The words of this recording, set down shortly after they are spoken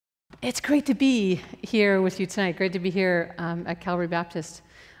It's great to be here with you tonight. Great to be here at Calvary Baptist.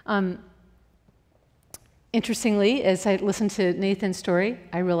 Interestingly, as I listened to Nathan's story,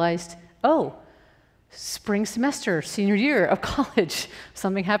 I realized, oh, spring semester, senior year of college,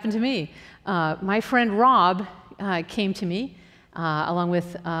 something happened to me. My friend Rob came to me, along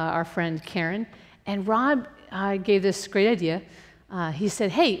with our friend Karen, and Rob gave this great idea. He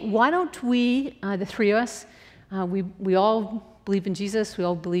said, hey, why don't we, the three of us, we all believe in Jesus, we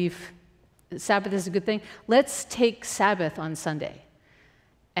all believe Sabbath is a good thing. Let's take Sabbath on Sunday.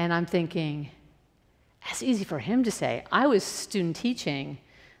 And I'm thinking, that's easy for him to say. I was student teaching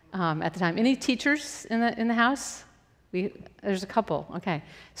at the time. Any teachers in the house? There's a couple, okay.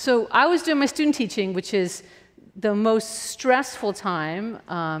 So I was doing my student teaching, which is the most stressful time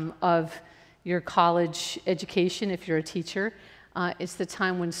of your college education if you're a teacher. It's the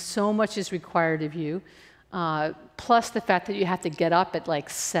time when so much is required of you. Plus the fact that you have to get up at like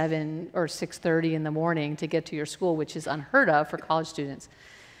 7 or 6:30 in the morning to get to your school, which is unheard of for college students.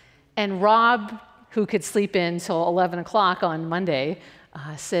 And Rob, who could sleep in till 11 o'clock on Monday,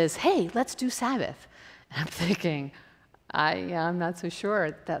 says, hey, let's do Sabbath. And I'm thinking, I'm not so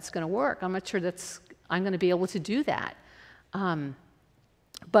sure that's going to work. I'm not sure I'm going to be able to do that.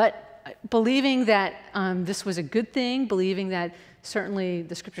 But believing that this was a good thing, believing that certainly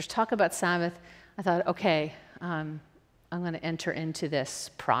the scriptures talk about Sabbath, I thought, okay, I'm going to enter into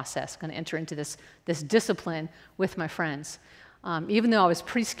this process, going to enter into this discipline with my friends. Even though I was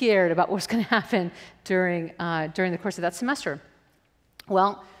pretty scared about what was going to happen during the course of that semester.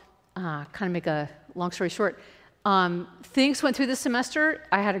 Well, kind of make a long story short, things went through this semester.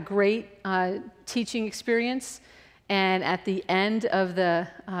 I had a great teaching experience, and at the end of the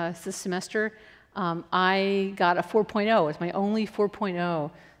semester, I got a 4.0. It was my only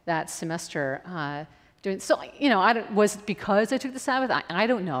 4.0 that semester. Was it because I took the Sabbath? I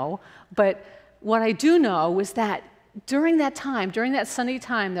don't know. But what I do know was that during that time, during that Sunday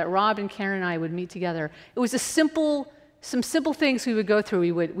time that Rob and Karen and I would meet together, it was some simple things we would go through.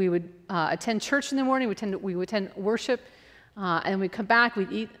 We would attend church in the morning, we would attend worship, and we'd come back,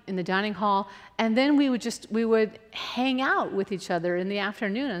 we'd eat in the dining hall, and then we would hang out with each other in the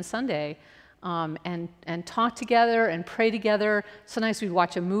afternoon on Sunday, and talk together and pray together. Sometimes we'd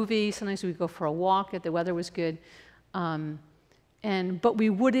watch a movie, sometimes we'd go for a walk if the weather was good. But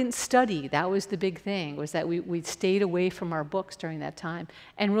we wouldn't study. That was the big thing, was that we stayed away from our books during that time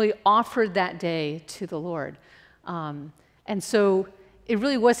and really offered that day to the Lord. And so it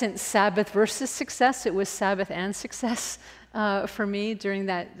really wasn't Sabbath versus success, it was Sabbath and success for me during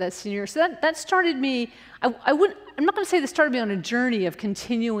that senior year. So that started me, I'm not going to say this started me on a journey of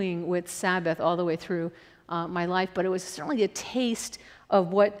continuing with Sabbath all the way through my life, but it was certainly a taste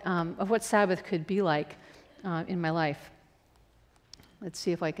of what Sabbath could be like in my life. Let's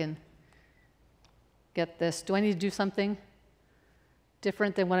see if I can get this. Do I need to do something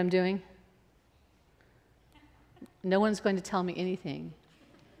different than what I'm doing? No one's going to tell me anything.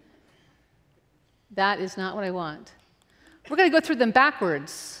 That is not what I want. We're going to go through them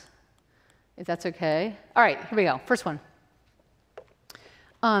backwards, if that's okay. All right, here we go. First one.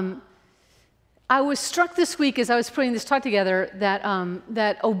 I was struck this week as I was putting this talk together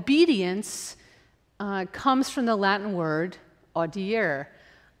that obedience comes from the Latin word audire.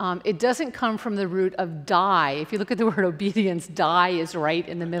 It doesn't come from the root of die. If you look at the word obedience, die is right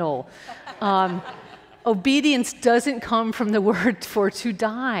in the middle. Obedience doesn't come from the word for to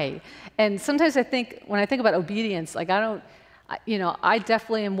die. And sometimes when I think about obedience, like I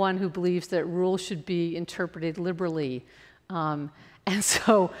definitely am one who believes that rules should be interpreted liberally. And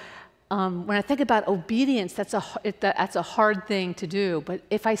so when I think about obedience, that's a hard thing to do. But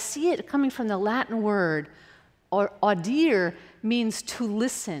if I see it coming from the Latin word, or audire means to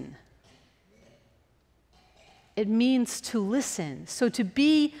listen. It means to listen. So to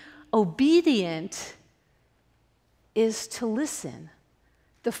be obedient is to listen.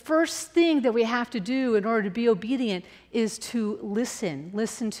 The first thing that we have to do in order to be obedient is to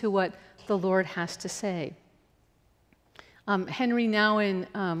listen to what the Lord has to say. Henry Nouwen,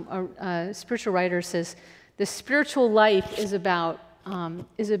 a spiritual writer, says, the spiritual life is about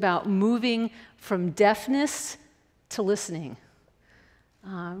moving from deafness to listening.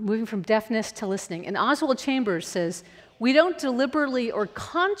 Moving from deafness to listening. And Oswald Chambers says, we don't deliberately or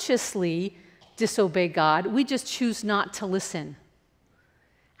consciously disobey God, we just choose not to listen.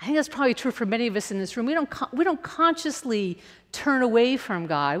 I think that's probably true for many of us in this room. We don't consciously turn away from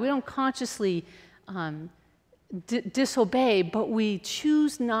God. We don't consciously disobey, but we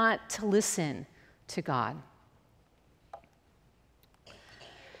choose not to listen to God.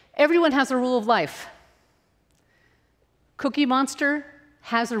 Everyone has a rule of life. Cookie Monster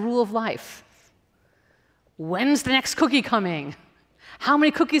has a rule of life. When's the next cookie coming? How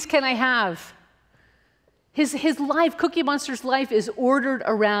many cookies can I have? His life, Cookie Monster's life, is ordered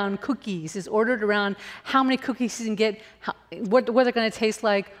around cookies, is ordered around how many cookies he can get, what they're going to taste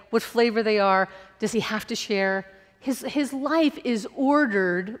like, what flavor they are, does he have to share? His life is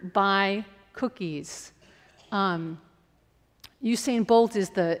ordered by cookies. Usain Bolt is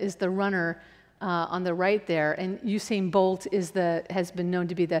the runner on the right there, and Usain Bolt has been known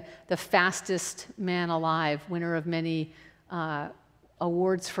to be the fastest man alive, winner of many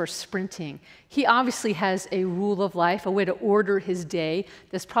awards for sprinting. He obviously has a rule of life, a way to order his day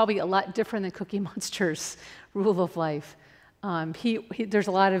that's probably a lot different than Cookie Monster's rule of life. There's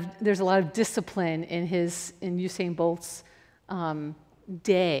a lot of discipline in Usain Bolt's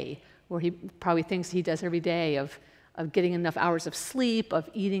day, where he probably thinks he does every day of getting enough hours of sleep, of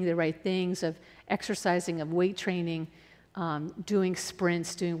eating the right things, of exercising, of weight training, doing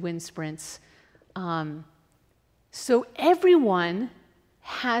sprints, doing wind sprints. So everyone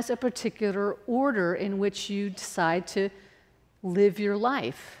has a particular order in which you decide to live your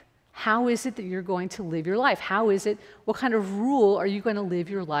life. How is it that you're going to live your life? What kind of rule are you going to live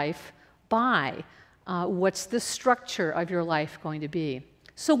your life by? What's the structure of your life going to be?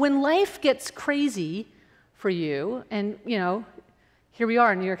 So when life gets crazy for you, and here we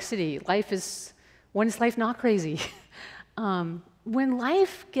are in New York City, when is life not crazy? When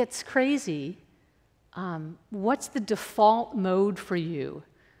life gets crazy, what's the default mode for you?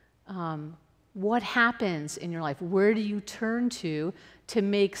 What happens in your life? Where do you turn to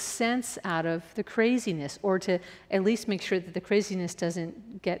make sense out of the craziness, or to at least make sure that the craziness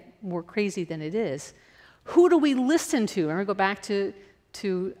doesn't get more crazy than it is? Who do we listen to? And we go back to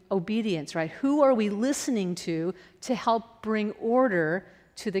obedience, right? Who are we listening to help bring order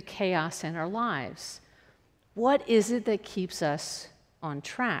to the chaos in our lives? What is it that keeps us on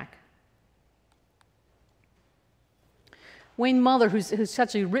track? Wayne Muller, who's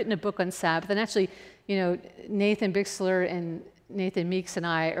actually written a book on Sabbath, and actually, Nathan Bixler and Nathan Meeks and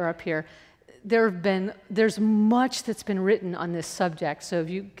I are up here. There's much that's been written on this subject, so if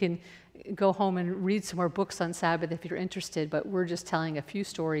you can go home and read some more books on Sabbath if you're interested, but we're just telling a few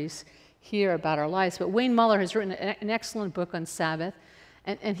stories here about our lives. But Wayne Muller has written an excellent book on Sabbath,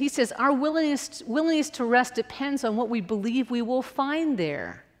 and he says, our willingness to rest depends on what we believe we will find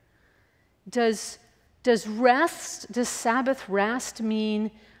there. Does Sabbath rest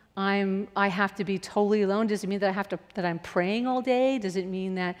mean I have to be totally alone? Does it mean that I'm praying all day? Does it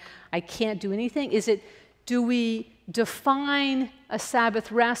mean that I can't do anything? Do we define a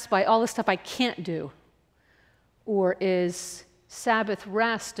Sabbath rest by all the stuff I can't do? Or is Sabbath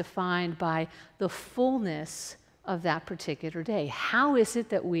rest defined by the fullness of that particular day? How is it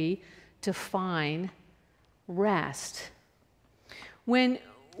that we define rest? When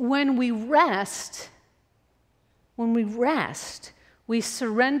we rest, we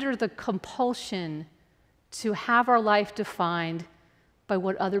surrender the compulsion to have our life defined by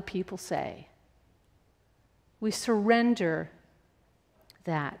what other people say. We surrender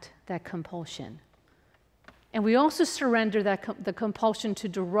that compulsion. And we also surrender the compulsion to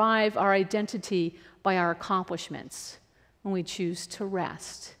derive our identity by our accomplishments when we choose to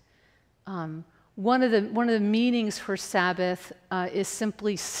rest. One of the meanings for Sabbath is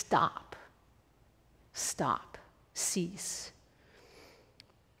simply stop, cease.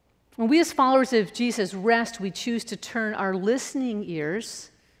 When we as followers of Jesus rest, we choose to turn our listening ears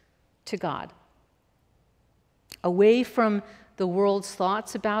to God, away from the world's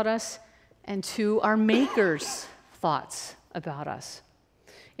thoughts about us and to our Maker's thoughts about us.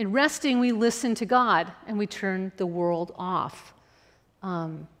 In resting, we listen to God and we turn the world off.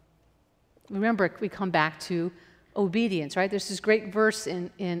 Remember, we come back to obedience, right? There's this great verse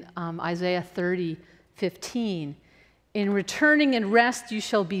in Isaiah 30:15. In returning and rest you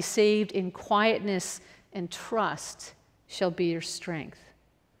shall be saved, in quietness and trust shall be your strength.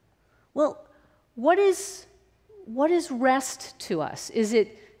 Well, what is rest to us? Is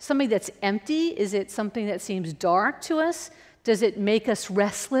it something that's empty? Is it something that seems dark to us? Does it make us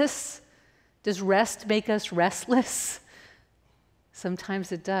restless? Does rest make us restless?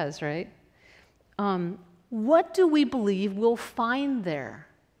 Sometimes it does, right? What do we believe we'll find there?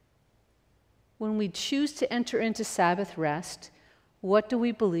 When we choose to enter into Sabbath rest, what do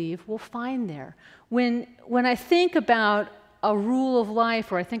we believe we'll find there? When I think about a rule of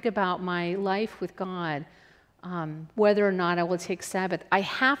life, or I think about my life with God, whether or not I will take Sabbath, I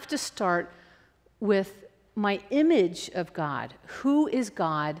have to start with my image of God. Who is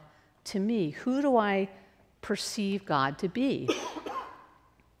God to me? Who do I perceive God to be?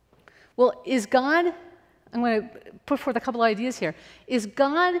 Well, is God I'm going to put forth a couple ideas here. Is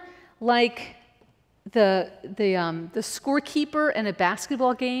God like the scorekeeper in a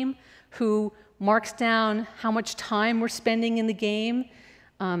basketball game who marks down how much time we're spending in the game,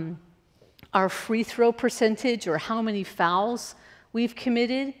 our free throw percentage, or how many fouls we've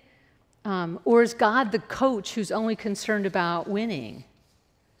committed? Or is God the coach who's only concerned about winning?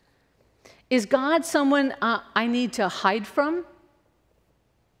 Is God someone I need to hide from?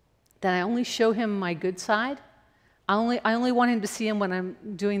 That I only show him my good side? I only want him to see him when I'm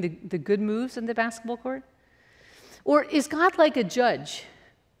doing the good moves in the basketball court? Or is God like a judge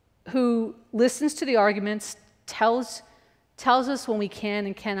who listens to the arguments, tells us when we can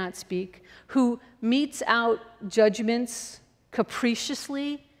and cannot speak, who metes out judgments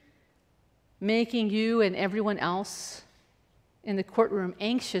capriciously, making you and everyone else in the courtroom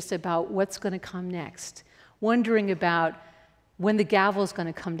anxious about what's going to come next, wondering about when the gavel is going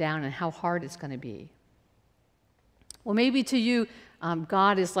to come down and how hard it's going to be? Well, maybe to you,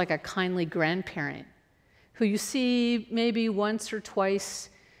 God is like a kindly grandparent who you see maybe once or twice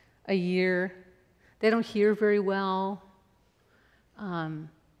a year. They don't hear very well. And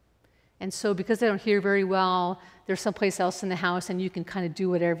so because they don't hear very well, they're someplace else in the house and you can kind of do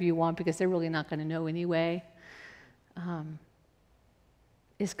whatever you want because they're really not going to know anyway.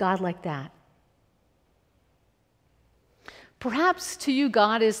 Is God like that? Perhaps to you,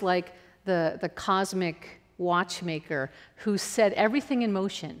 God is like the cosmic watchmaker who set everything in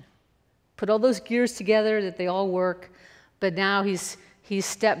motion, put all those gears together that they all work, but now he's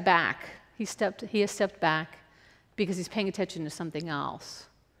stepped back. He has stepped back because he's paying attention to something else.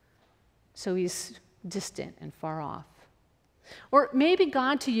 So he's distant and far off. Or maybe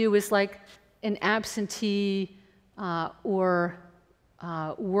God to you is like an absentee or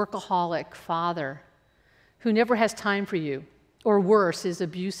workaholic father who never has time for you, or worse, is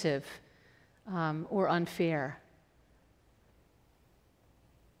abusive or unfair.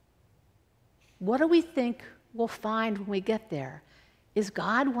 What do we think we'll find when we get there? Is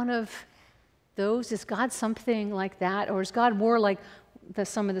God one of those? Is God something like that? Or is God more like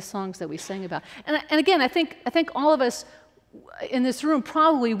some of the songs that we sang about? And again, I think all of us in this room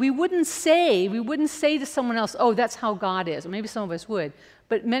probably, we wouldn't say to someone else, oh, that's how God is. Or maybe some of us would.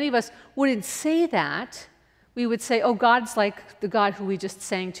 But many of us wouldn't say that. We would say, oh, God's like the God who we just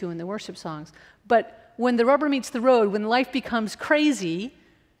sang to in the worship songs. But when the rubber meets the road, when life becomes crazy,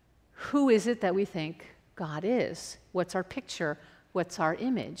 who is it that we think God is? What's our picture? What's our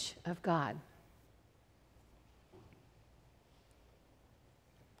image of God?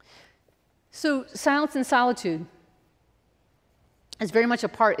 So silence and solitude is very much a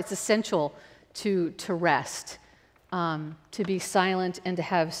part. It's essential to rest, to be silent and to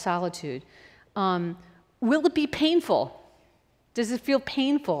have solitude. Will it be painful? Does it feel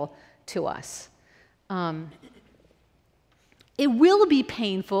painful to us? It will be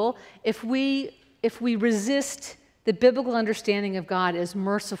painful if we resist the biblical understanding of God as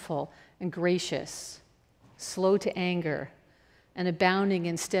merciful and gracious, slow to anger, and abounding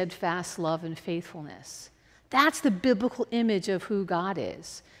in steadfast love and faithfulness. That's the biblical image of who God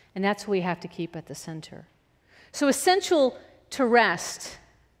is, and that's what we have to keep at the center. So essential to rest.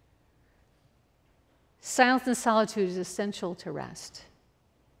 Silence and solitude is essential to rest.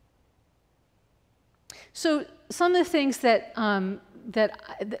 So some of the things that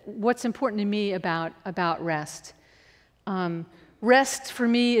what's important to me about rest. Rest for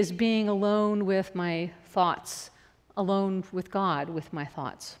me is being alone with my thoughts, alone with God with my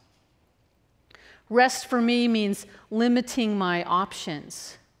thoughts. Rest for me means limiting my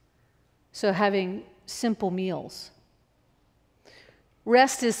options, so having simple meals.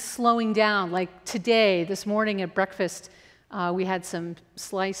 Rest is slowing down. Like today, this morning at breakfast, we had some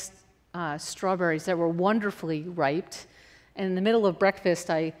sliced strawberries that were wonderfully ripe. And in the middle of breakfast,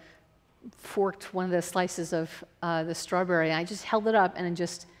 I forked one of the slices of the strawberry. And I just held it up and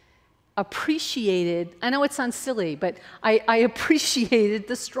just appreciated. I know it sounds silly, but I appreciated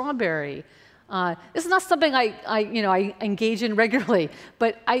the strawberry. This is not something I engage in regularly,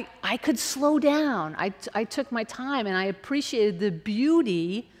 but I could slow down. I took my time and I appreciated the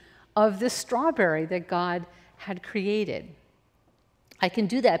beauty of this strawberry that God had created. I can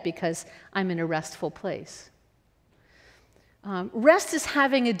do that because I'm in a restful place. Rest is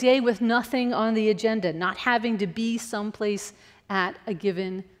having a day with nothing on the agenda, not having to be someplace at a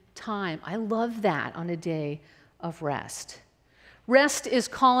given time. I love that on a day of rest. Rest is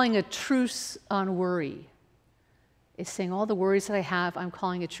calling a truce on worry. It's saying all the worries that I have, I'm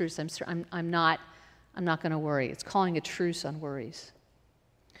calling a truce. I'm not going to worry. It's calling a truce on worries.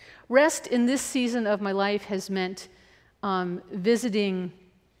 Rest in this season of my life has meant visiting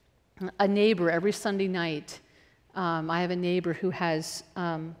a neighbor every Sunday night. I have a neighbor who has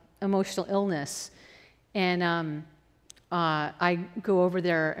emotional illness, and I go over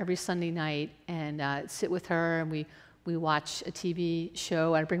there every Sunday night and sit with her, and we watch a TV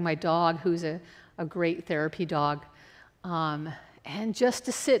show. I bring my dog, who's a great therapy dog, and just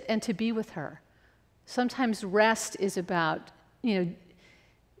to sit and to be with her. Sometimes rest is about,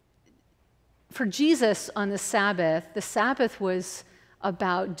 for Jesus on the Sabbath was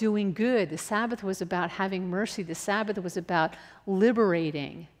about doing good. The Sabbath was about having mercy. The Sabbath was about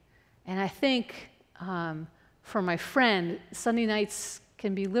liberating. And I think for my friend, Sunday nights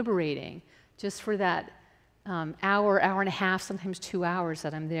can be liberating, just for that hour and a half, sometimes 2 hours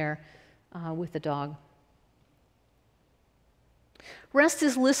that I'm there with the dog. Rest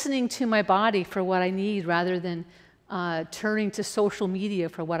is listening to my body for what I need rather than turning to social media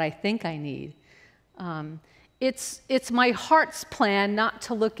for what I think I need. It's my heart's plan not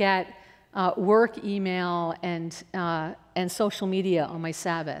to look at work email and social media on my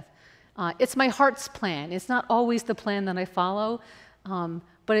Sabbath. It's my heart's plan. It's not always the plan that I follow,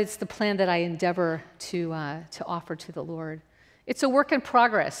 but it's the plan that I endeavor to offer to the Lord. It's a work in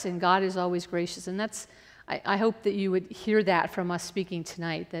progress, and God is always gracious. And I hope that you would hear that from us speaking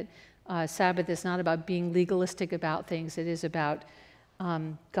tonight, that Sabbath is not about being legalistic about things. It is about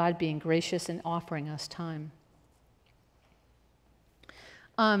God being gracious and offering us time.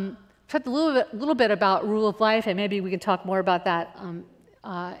 Talked a little bit about rule of life, and maybe we can talk more about that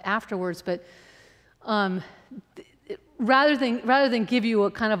afterwards. But rather than give you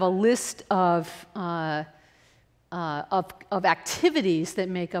a kind of a list of activities that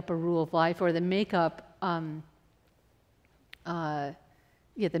make up a rule of life, or that make up that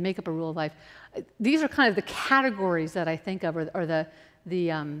make up a rule of life, these are kind of the categories that I think of, or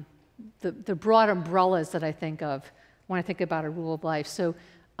the broad umbrellas that I think of when I think about a rule of life. So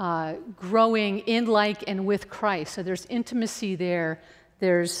growing in, like, and with Christ. So there's intimacy there,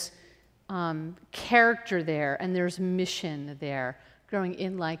 there's character there, and there's mission there. Growing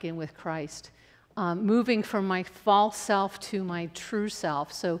in, like, and with Christ. Moving from my false self to my true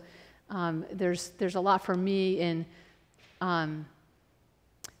self. So there's a lot for me in.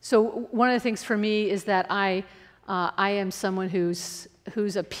 So one of the things for me is that I am someone who's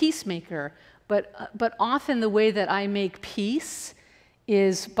a peacemaker, but often the way that I make peace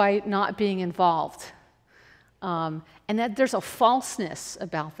is by not being involved, and that there's a falseness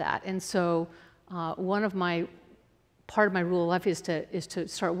about that. And so part of my rule of life is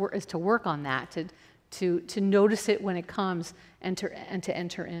to work on that, to notice it when it comes, and to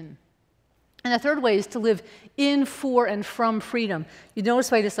enter in. And the third way is to live in, for, and from freedom. You notice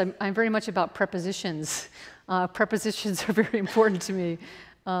by this, I'm very much about prepositions. Prepositions are very important to me.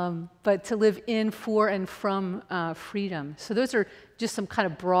 But to live in, for, and from freedom. So those are just some kind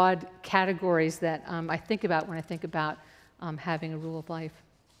of broad categories that I think about when I think about having a rule of life.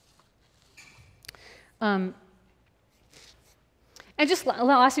 And just I'll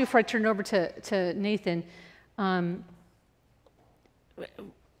ask you before I turn it over to Nathan.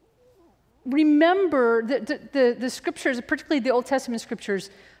 Remember the scriptures, particularly the Old Testament scriptures,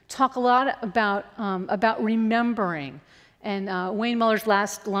 talk a lot about remembering. And Wayne Muller's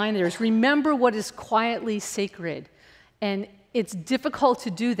last line there is, remember what is quietly sacred. And it's difficult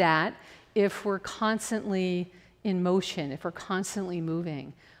to do that if we're constantly in motion, if we're constantly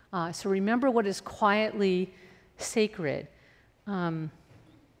moving. So remember what is quietly sacred.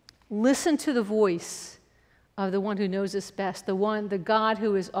 Listen to the voice of the one who knows us best, the God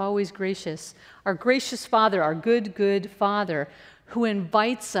who is always gracious, our gracious Father, our good, good Father, who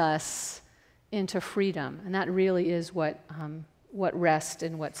invites us into freedom. And that really is what rest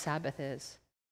and what Sabbath is.